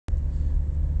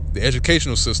the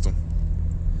educational system.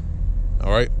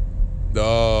 All right,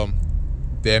 the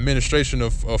administration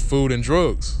of food and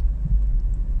drugs.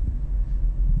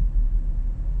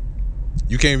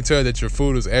 You can't even tell that your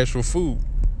food is actual food.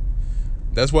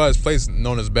 That's why it's place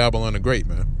known as Babylon the Great,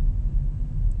 man.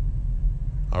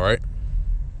 All right.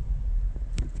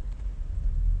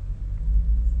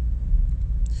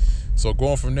 So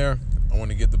going from there, I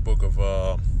want to get the book of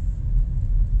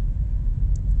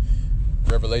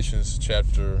Revelations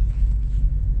chapter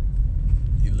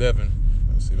 11.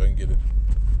 Let's see if I can get it.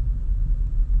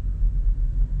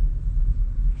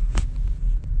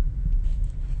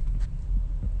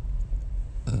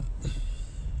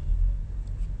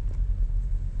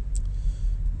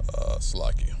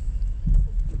 Slocky.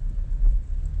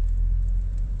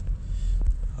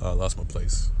 Lost my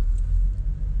place.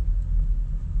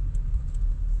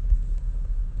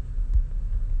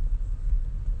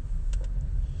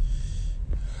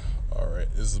 All right,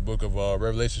 this is the book of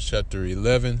Revelation chapter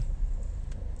 11,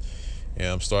 and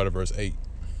I'm starting at verse 8.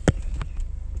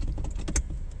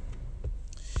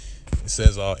 It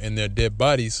says, "And their dead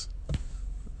bodies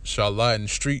shall lie in the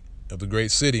street of the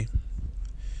great city,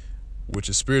 which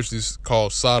is spiritually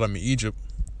called Sodom and Egypt,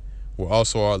 where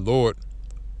also our Lord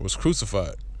was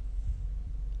crucified."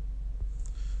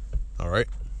 All right.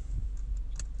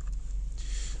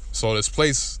 So this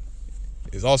place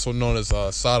is also known as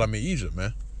Sodom and Egypt,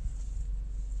 man.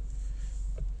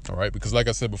 All right, because like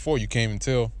I said before, you can't even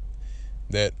tell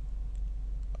that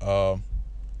a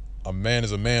man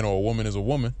is a man or a woman is a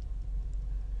woman.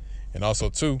 And also,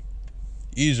 too,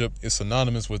 Egypt is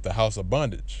synonymous with the house of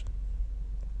bondage.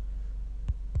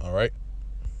 All right.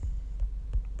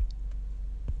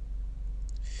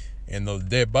 And those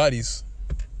dead bodies,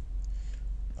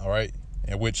 all right,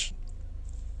 in which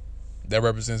that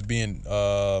represents being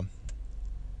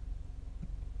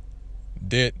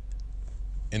dead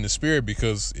in the spirit,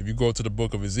 because if you go to the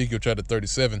book of Ezekiel chapter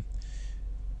 37,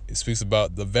 it speaks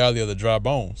about the valley of the dry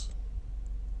bones.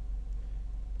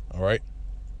 All right.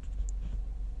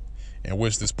 In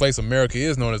which this place, America,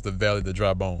 is known as the valley of the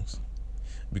dry bones,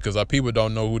 because our people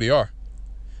don't know who they are.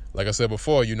 Like I said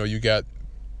before, you got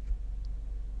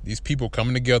these people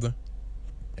coming together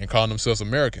and calling themselves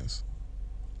Americans.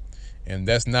 And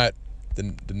that's not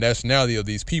the nationality of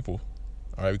these people.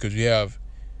 All right, because you have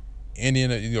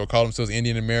Indian, call themselves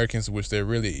Indian Americans, which they're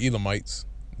really Elamites,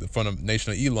 from the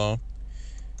nation of Elam.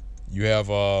 You have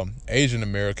Asian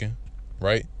American,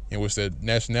 right, in which their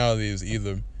nationality is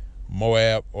either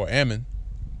Moab or Ammon.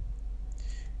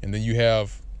 And then you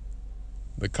have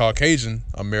the Caucasian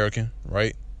American,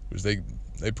 right, which they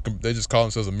just call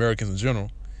themselves Americans in general.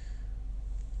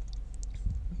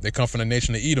 They come from the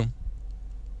nation of Edom.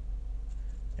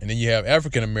 And then you have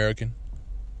African American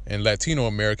and Latino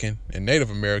American and Native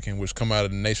American, which come out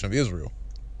of the nation of Israel.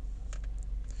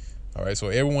 All right, so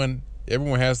everyone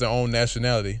has their own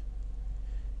nationality,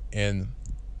 and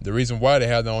the reason why they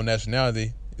have their own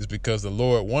nationality is because the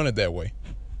Lord wanted that way.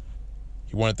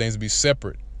 He wanted things to be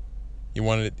separate. He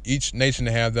wanted each nation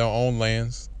to have their own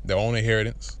lands, their own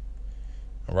inheritance.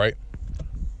 All right,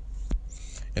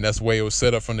 and that's the way it was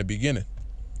set up from the beginning.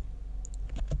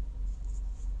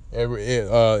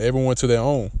 Everyone to their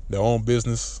own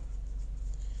business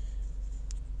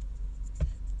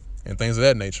and things of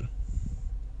that nature.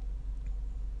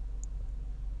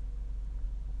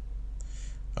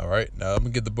 All right, now I'm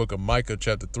gonna get the book of Micah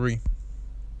chapter 3,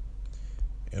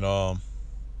 and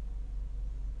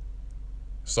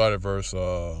start at verse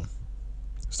 1,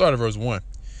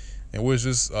 in which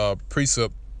this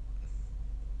precept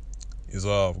is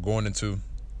going into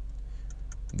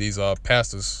these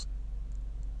pastors.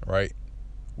 Right,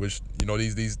 which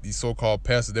these so-called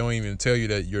pastors, they don't even tell you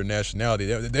that your nationality.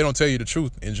 They don't tell you the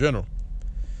truth in general,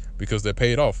 because they're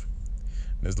paid off.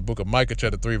 There's the book of Micah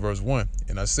chapter 3 verse 1,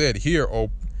 and I said, "Hear,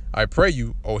 I pray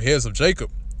you, O heads of Jacob,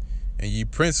 and ye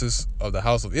princes of the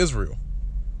house of Israel.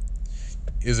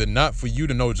 Is it not for you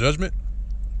to know judgment?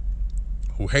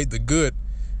 Who hate the good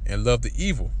and love the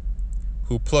evil,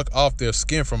 who pluck off their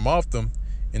skin from off them,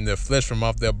 and their flesh from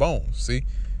off their bones." See.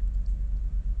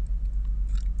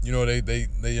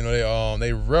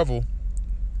 They revel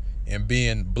in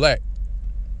being black,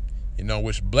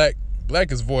 which black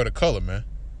is void of color, man.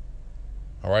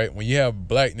 All right, when you have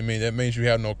black, that means you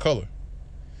have no color.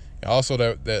 And also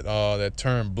that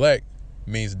term black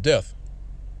means death.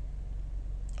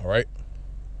 All right,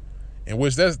 in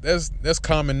which that's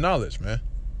common knowledge, man.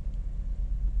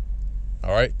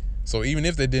 All right, so even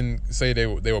if they didn't say they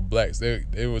were blacks,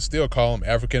 they would still call them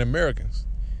African Americans,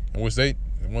 in which they,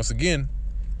 once again,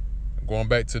 going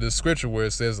back to the scripture where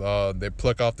it says they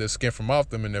pluck off their skin from off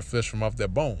them and their flesh from off their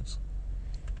bones.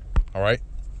 All right.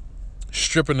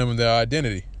 stripping them of their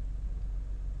identity.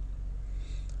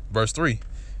 Verse 3,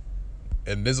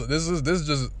 and this just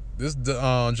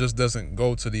doesn't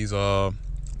go to these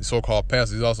so-called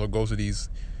pastors. It also goes to these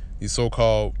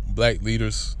so-called black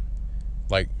leaders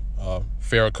like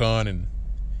Farrakhan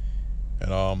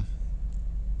and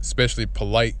especially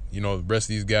Polite, the rest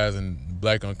of these guys in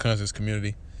black unconscious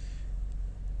community.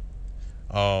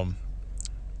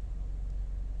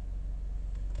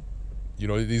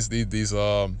 These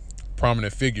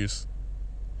prominent figures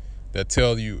that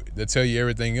tell you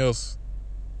everything else,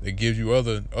 that gives you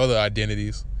other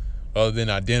identities other than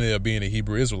the identity of being a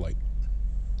Hebrew Israelite.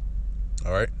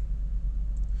 All right.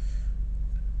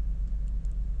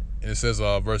 And it says,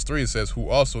 verse 3, it says, who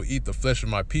also eat the flesh of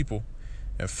my people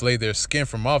and flay their skin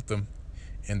from off them,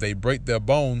 and they break their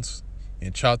bones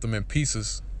and chop them in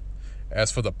pieces,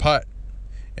 as for the pot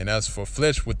and as for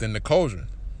flesh within the cauldron.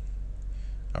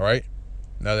 All right.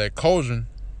 Now that cauldron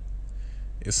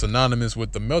is synonymous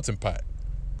with the melting pot.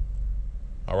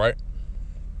 All right.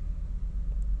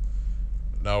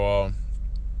 Now,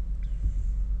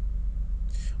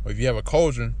 if you have a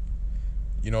cauldron,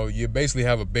 you basically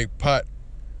have a big pot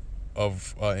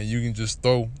of, and you can just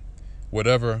throw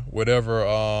whatever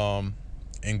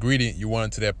ingredient you want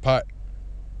into that pot,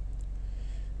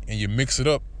 and you mix it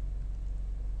up,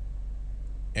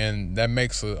 and that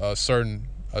makes a certain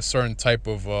type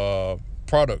of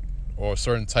product or a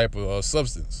certain type of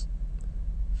substance.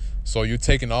 So you're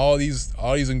taking all these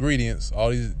ingredients,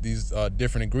 all these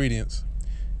different ingredients,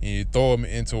 and you throw them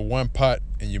into one pot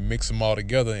and you mix them all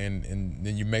together, and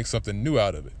then you make something new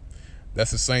out of it. That's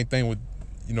the same thing with,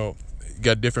 you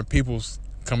got different peoples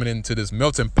coming into this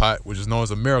melting pot, which is known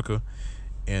as America,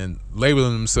 and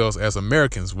labeling themselves as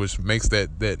Americans, which makes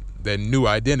that new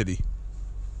identity.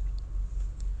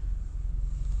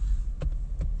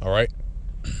 All right.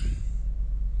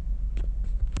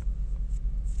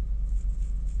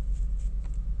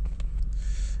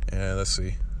 And let's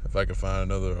see if I can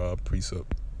find another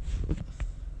precept.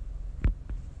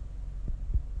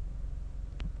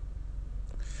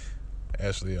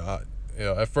 Actually,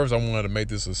 at first I wanted to make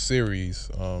this a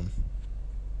series,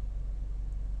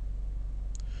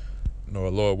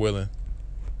 Lord willing.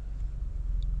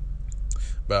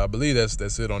 But I believe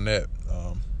that's it on that,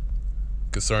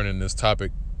 concerning this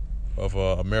topic of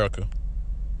America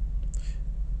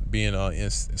being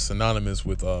synonymous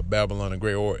with Babylon the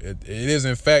Great, or it is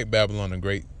in fact Babylon the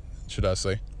Great, should I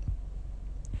say?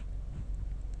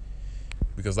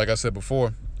 Because like I said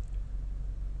before,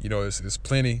 it's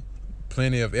plenty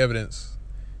of evidence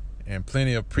and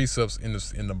plenty of precepts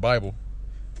in the Bible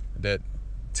that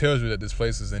tells you that this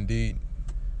place is indeed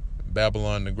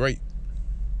Babylon the Great.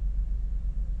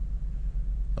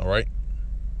 All right.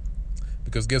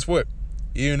 Because guess what?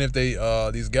 Even if they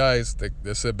these guys that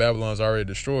said Babylon's already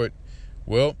destroyed,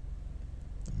 well,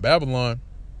 Babylon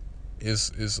is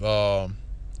the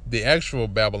actual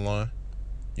Babylon,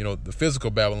 the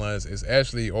physical Babylon is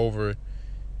actually over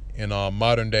in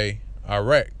modern day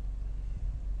Iraq.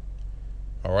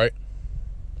 All right.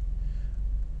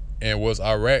 And was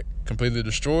Iraq completely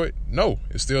destroyed? No,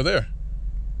 it's still there.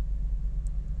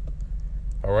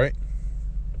 All right.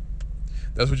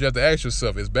 That's what you have to ask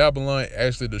yourself. Is Babylon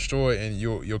actually destroyed? And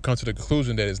you'll come to the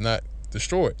conclusion that it's not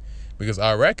destroyed, because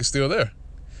Iraq is still there.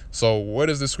 So what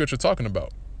is the scripture talking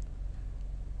about?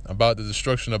 About the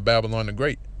destruction of Babylon the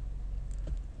Great.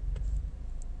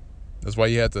 That's why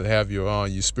you have to have your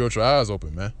spiritual eyes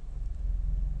open, man.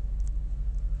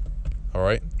 All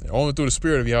right. And only through the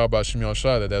spirit of Yahweh Shemiel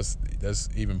Shai that's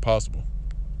even possible.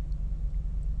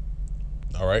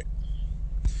 All right.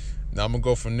 Now I'm gonna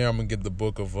go from there. I'm gonna get the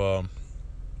book of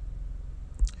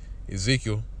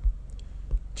Ezekiel,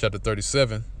 chapter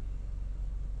 37,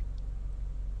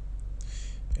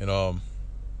 and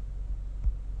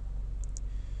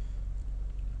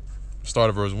start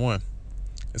of verse 1.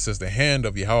 It says, the hand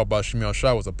of Yahweh Shemiel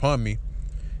Shai was upon me,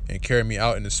 and carried me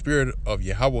out in the spirit of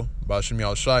Yahweh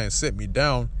Shemiel Shai, and set me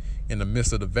down in the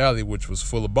midst of the valley, which was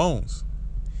full of bones,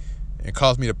 and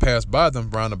caused me to pass by them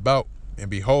round about, and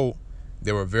behold,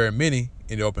 there were very many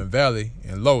in the open valley,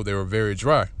 and lo, they were very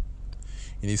dry.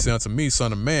 And he said unto me,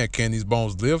 Son of man, can these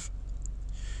bones live?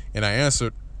 And I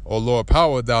answered, O Lord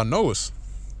power, thou knowest.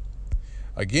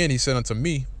 Again he said unto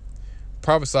me,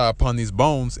 prophesy upon these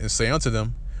bones, and say unto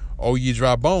them, O ye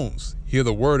dry bones, hear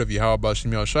the word of Yahweh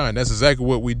Shemiel Shai. And that's exactly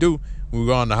what we do when we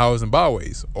go on the highways and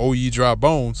byways. O ye dry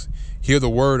bones, hear the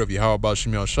word of Yahweh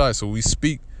Shemiel Shai. So we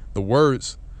speak the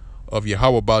words of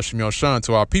Yahweh Shemiel Shai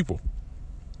to our people.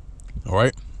 All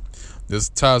right. This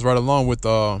ties right along with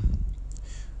the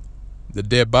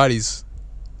dead bodies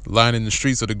lying in the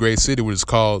streets of the great city, which is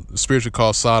spiritually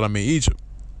called Sodom and Egypt.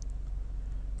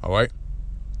 All right.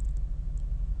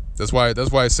 That's why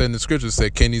it said in the scripture, it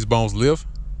said, can these bones live?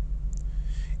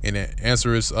 And the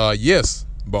answer is yes,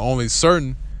 but only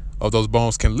certain of those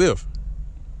bones can live.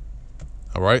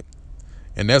 All right.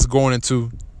 And that's going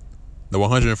into the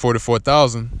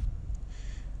 144,000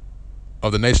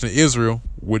 of the nation of Israel,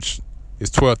 which is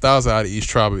 12,000 out of each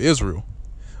tribe of Israel,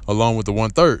 along with the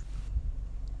 1/3.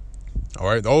 All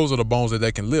right. Those are the bones that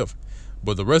they can live.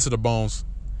 But the rest of the bones,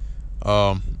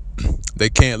 they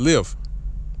can't live.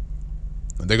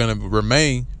 They're going to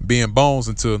remain being bones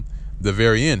until the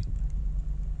very end.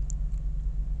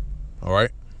 All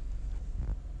right.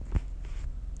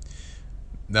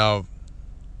 Now,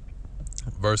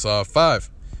 verse 5.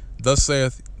 Thus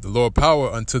saith the Lord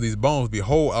power unto these bones,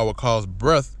 behold, I will cause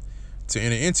breath to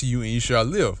enter into you, and you shall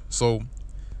live. So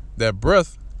that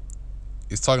breath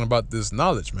is talking about this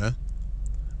knowledge, man,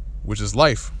 which is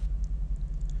life,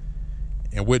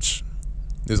 and which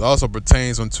this also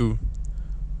pertains unto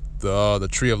the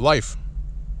tree of life,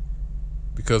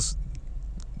 because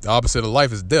the opposite of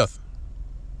life is death.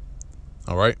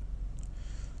 All right.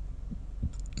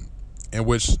 In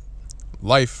which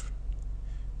life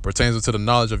pertains unto the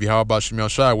knowledge of Yahweh Shem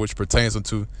Shai, which pertains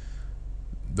unto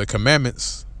the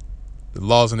commandments, the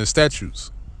laws, and the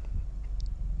statutes.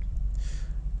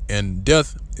 And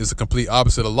death is the complete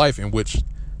opposite of life, in which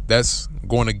that's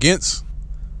going against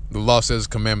the law, says,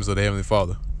 commandments of the Heavenly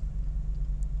Father.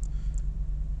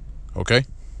 Okay?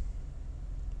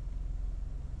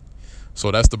 So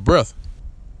that's the breath.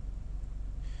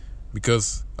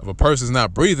 Because if a person's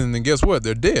not breathing, then guess what?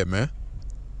 They're dead, man.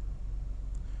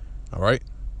 All right?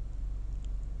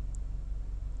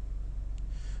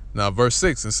 Now, verse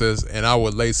 6, it says, and I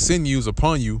will lay sinews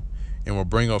upon you, and will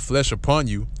bring up flesh upon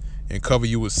you, and cover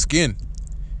you with skin,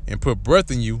 and put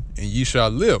breath in you, and ye shall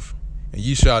live, and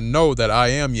ye shall know that I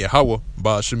am Yahweh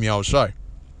Ba'ashem Yahushai.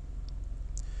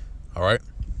 All right?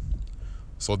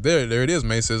 So there it is,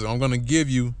 man. It says, I'm going to give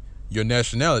you your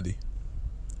nationality,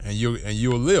 and you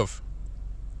will live,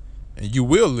 and you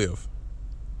will live.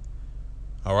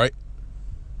 All right?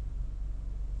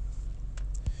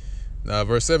 Now,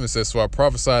 verse 7 says, so I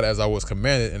prophesied as I was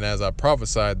commanded, and as I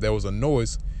prophesied, there was a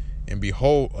noise, and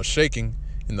behold, a shaking,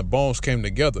 and the bones came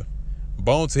together,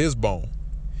 bone to his bone.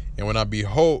 And when I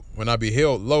beheld,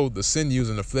 lo, the sinews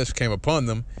and the flesh came upon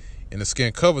them, and the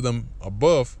skin covered them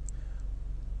above,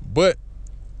 but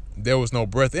there was no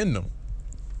breath in them.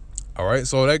 All right,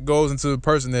 so that goes into the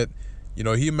person that, you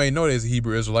know, he may know that he's a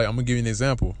Hebrew Israelite. I'm gonna give you an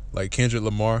example, like Kendrick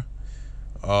Lamar,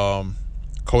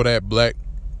 Kodak Black,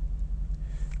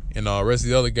 and the rest of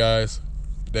the other guys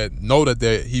that know that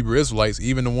they're Hebrew Israelites.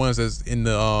 Even the ones that's in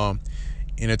the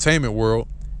entertainment world,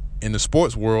 in the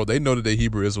sports world, they know that they're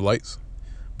Hebrew Israelites.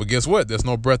 But guess what? There's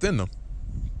no breath in them.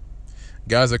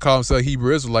 Guys that call themselves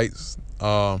Hebrew Israelites,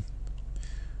 I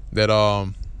give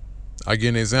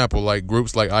an example, like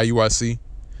groups like IUIC,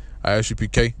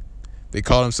 ISUPK, they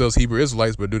call themselves Hebrew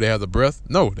Israelites, but do they have the breath?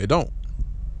 No, they don't.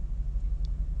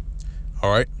 All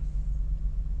right.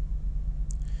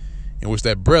 In which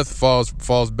that breath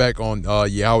falls back on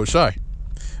Yahweh Shai.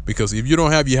 Because if you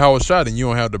don't have Yahweh Shai, then you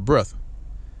don't have the breath.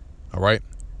 All right.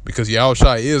 Because Yahweh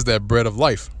Shai is that bread of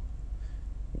life.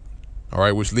 All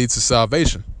right, which leads to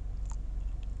salvation.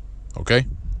 Okay.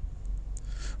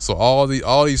 So all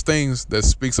these things that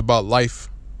speaks about life,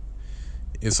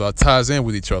 it ties in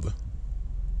with each other.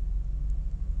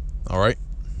 All right.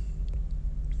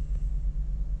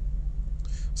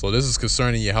 So this is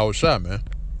concerning Yahweh Shai, man.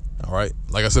 All right.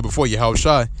 Like I said before, Yahweh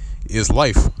Shai is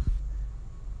life.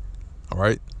 All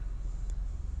right.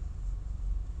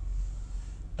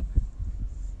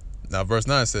 Now, verse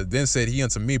 9 said, then said he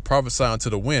unto me, prophesy unto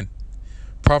the wind.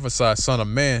 Prophesy, son of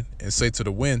man, and say to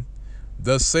the wind,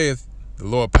 thus saith the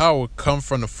Lord power, come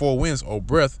from the four winds, O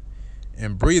breath,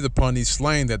 and breathe upon these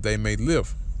slain that they may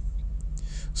live.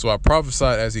 So I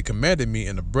prophesied as he commanded me,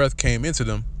 and the breath came into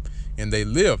them, and they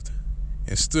lived,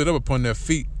 and stood up upon their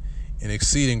feet, an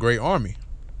exceeding great army.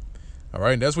 All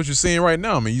right, and that's what you're seeing right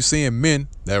now. I mean, you're seeing men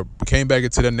that came back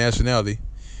into their nationality,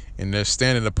 and they're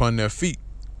standing upon their feet.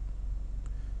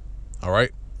 All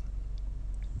right,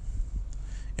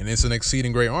 and it's an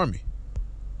exceeding great army.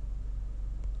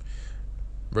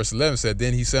 Verse 11 said,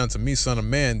 then he said unto me, son of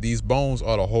man, these bones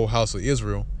are the whole house of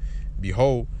Israel.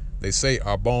 Behold, they say,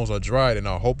 our bones are dried, and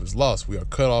our hope is lost. We are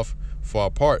cut off for our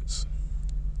parts.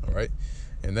 All right,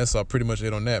 and that's pretty much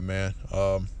it on that, man.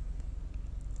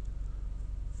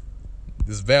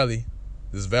 This valley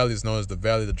is known as the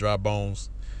valley of the dry bones.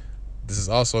 This is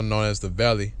also known as the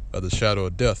valley of the shadow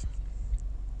of death.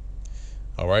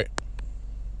 All right.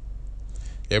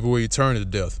 Everywhere you turn is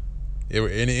death.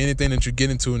 Anything that you get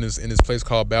into in this place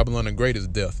called Babylon the Great is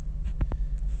death.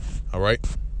 All right.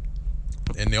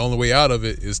 And the only way out of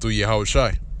it is through Yahweh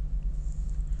Shai.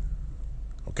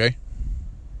 Okay.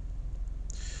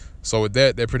 So with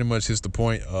that pretty much hits the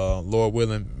point. Lord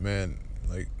willing, man,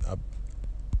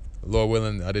 Lord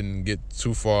willing, I didn't get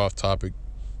too far off topic,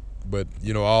 but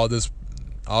you know, all this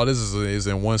is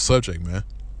in one subject, man.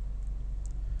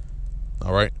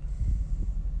 All right.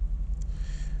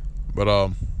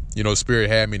 But you know, Spirit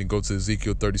had me to go to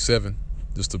Ezekiel 37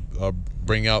 just to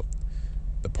bring out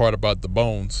the part about the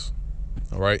bones.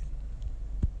 All right.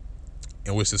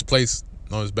 In which this place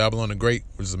known as Babylon the Great,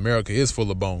 which is America, is full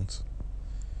of bones.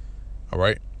 All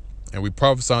right. And we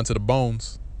prophesy unto the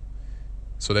bones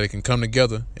so that it can come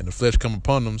together and the flesh come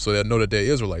upon them so they know that they're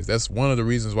Israelites. That's one of the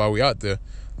reasons why we out there,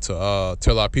 to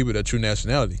tell our people their true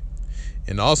nationality.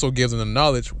 And also gives them the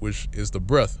knowledge, which is the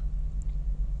breath.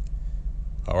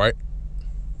 All right.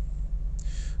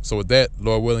 So with that,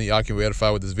 Lord willing, y'all can be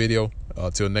edified with this video.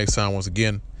 Till next time, once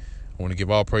again, I want to give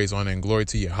all praise, honor, and glory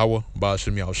to Yahweh,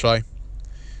 Ba'ashem Yahushai,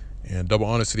 and double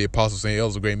honors to the apostles and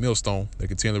elders of Great Millstone that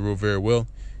continually rule very well,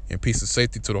 and peace and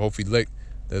safety to the hopeful elect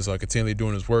that's continually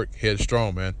doing his work,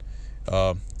 headstrong, man.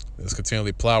 That's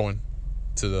continually plowing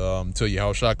to the till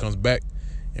Yahushua comes back.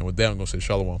 And with that, I'm gonna say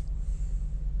shalom.